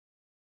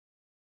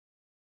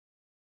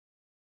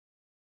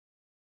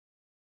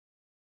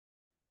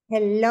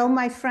Hello,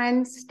 my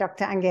friends.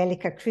 Dr.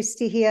 Angelika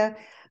Christie here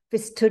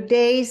with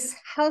today's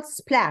Health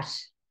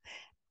Splash.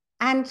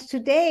 And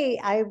today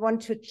I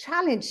want to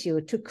challenge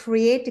you to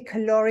create a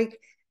caloric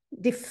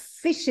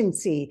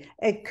deficiency,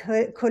 a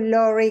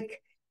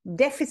caloric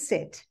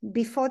deficit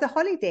before the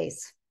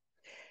holidays.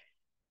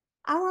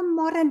 Our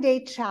modern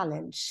day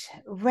challenge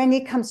when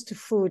it comes to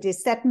food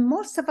is that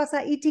most of us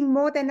are eating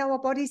more than our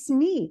bodies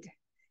need.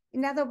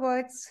 In other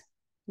words,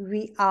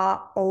 we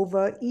are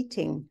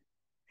overeating.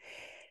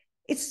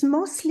 It's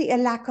mostly a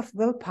lack of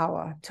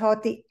willpower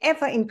toward the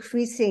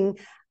ever-increasing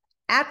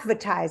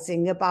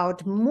advertising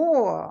about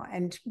more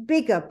and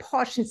bigger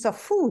portions of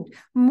food.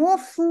 More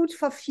food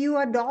for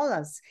fewer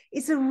dollars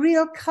is a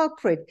real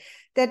culprit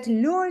that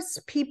lures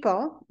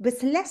people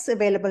with less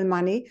available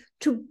money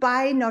to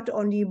buy not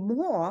only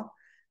more,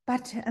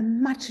 but a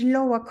much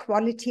lower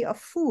quality of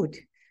food,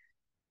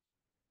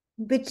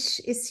 which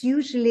is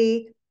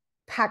usually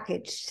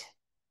packaged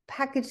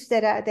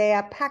they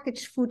are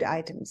packaged food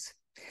items.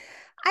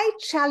 I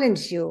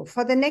challenge you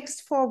for the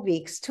next 4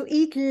 weeks to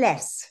eat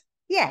less.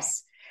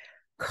 Yes,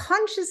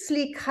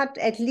 consciously cut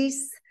at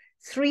least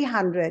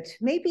 300,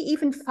 maybe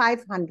even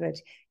 500,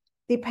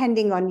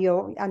 depending on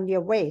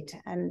your weight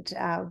and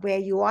where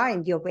you are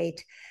in your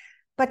weight.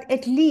 But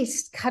at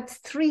least cut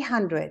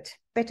 300,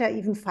 better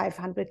even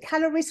 500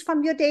 calories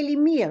from your daily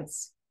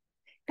meals.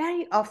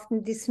 Very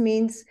often this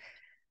means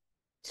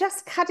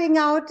just cutting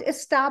out a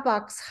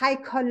Starbucks high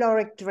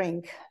caloric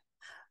drink,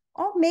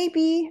 or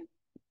maybe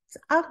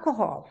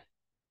alcohol,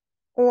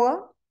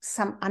 or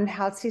some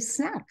unhealthy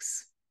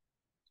snacks.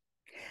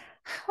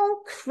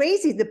 How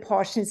crazy the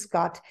portions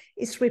got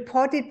is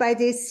reported by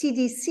the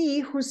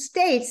CDC, who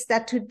states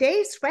that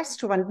today's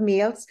restaurant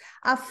meals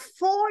are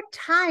 4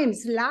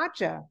 times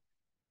larger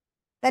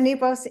than it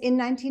was in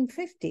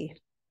 1950,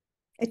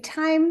 a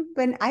time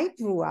when I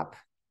grew up,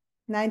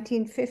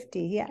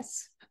 1950,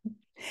 yes.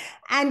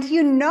 And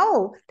you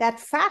know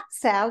that fat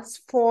cells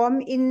form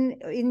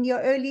in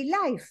your early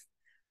life.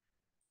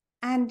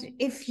 And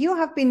if you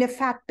have been a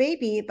fat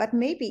baby, but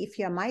maybe if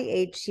you're my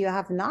age, you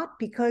have not,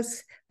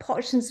 because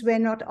portions were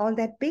not all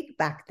that big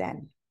back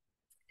then.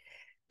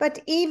 But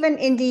even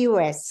in the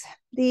US,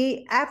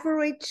 the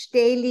average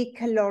daily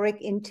caloric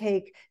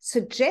intake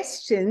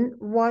suggestion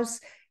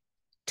was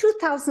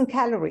 2,000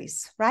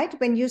 calories, right?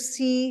 When you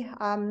see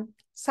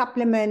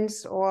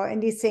supplements or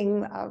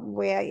anything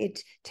where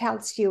it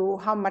tells you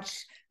how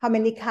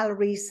many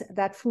calories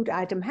that food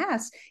item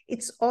has,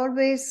 has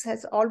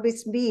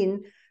always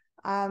been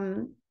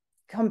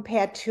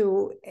compared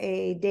to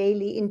a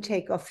daily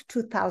intake of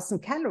 2,000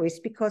 calories,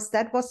 because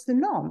that was the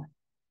norm.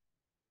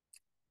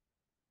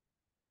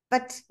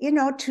 But, you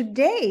know,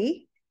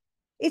 today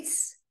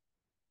it's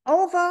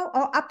over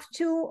or up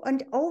to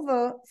and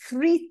over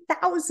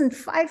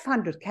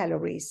 3,500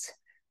 calories.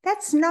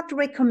 That's not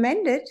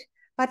recommended,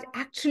 but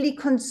actually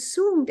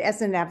consumed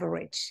as an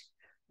average.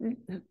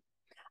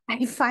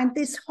 I find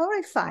this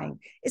horrifying,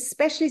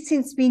 especially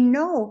since we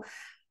know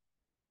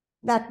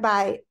that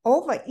by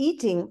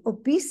overeating,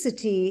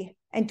 obesity,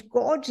 and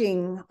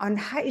gorging on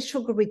high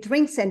sugary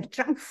drinks and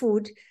junk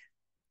food,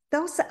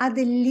 those are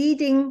the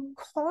leading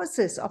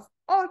causes of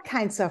all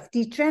kinds of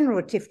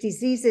degenerative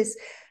diseases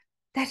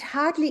that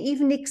hardly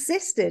even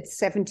existed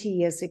 70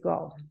 years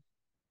ago.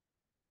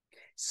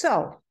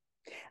 So,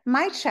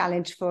 my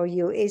challenge for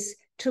you is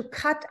to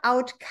cut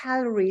out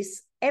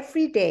calories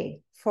every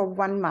day for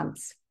 1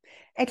 month,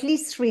 at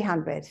least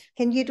 300.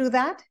 Can you do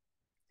that?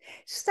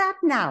 Start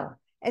now.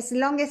 As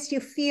long as you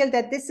feel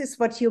that this is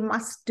what you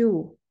must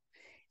do.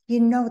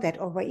 You know that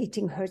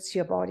overeating hurts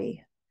your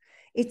body.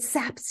 It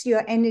saps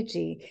your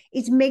energy.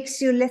 It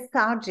makes you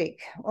lethargic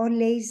or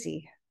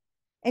lazy.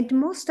 And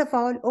most of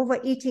all,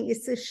 overeating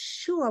is a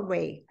sure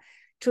way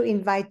to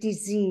invite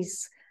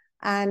disease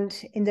and,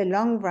 in the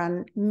long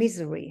run,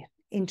 misery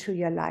into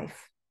your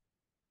life.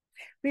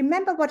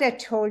 Remember what I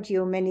told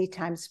you many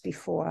times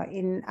before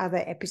in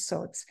other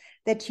episodes,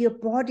 that your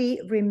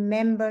body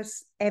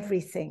remembers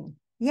everything.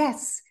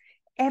 Yes,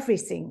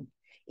 everything,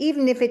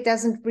 even if it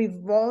doesn't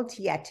revolt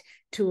yet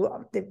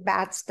to the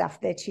bad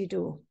stuff that you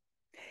do.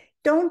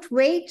 Don't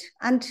wait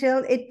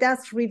until it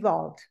does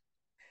revolt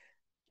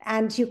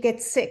and you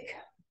get sick.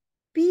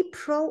 Be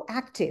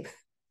proactive.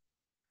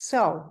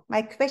 So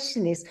my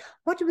question is,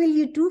 what will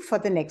you do for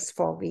the next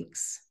 4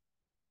 weeks?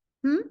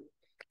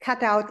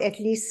 Cut out at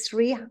least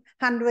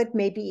 300,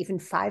 maybe even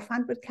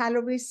 500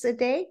 calories a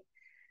day?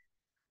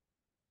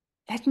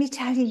 Let me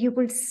tell you, you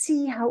will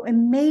see how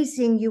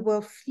amazing you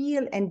will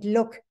feel and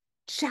look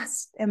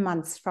just a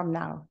month from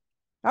now.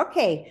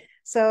 Okay,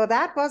 so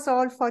that was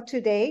all for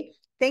today.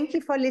 Thank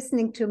you for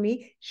listening to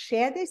me.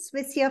 Share this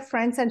with your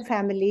friends and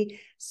family.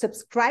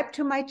 Subscribe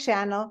to my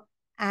channel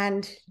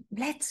and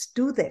let's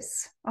do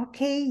this.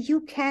 Okay,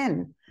 you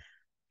can.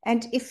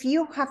 And if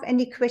you have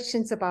any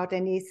questions about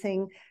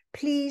anything,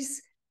 please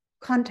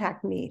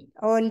contact me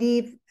or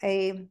leave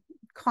a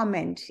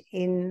comment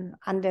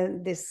under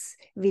this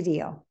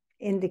video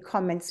in the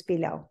comments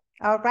below.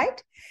 All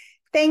right.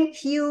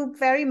 Thank you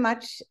very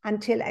much.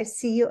 Until I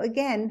see you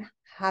again,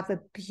 have a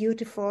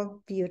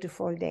beautiful,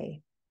 beautiful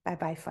day.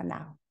 Bye-bye for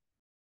now.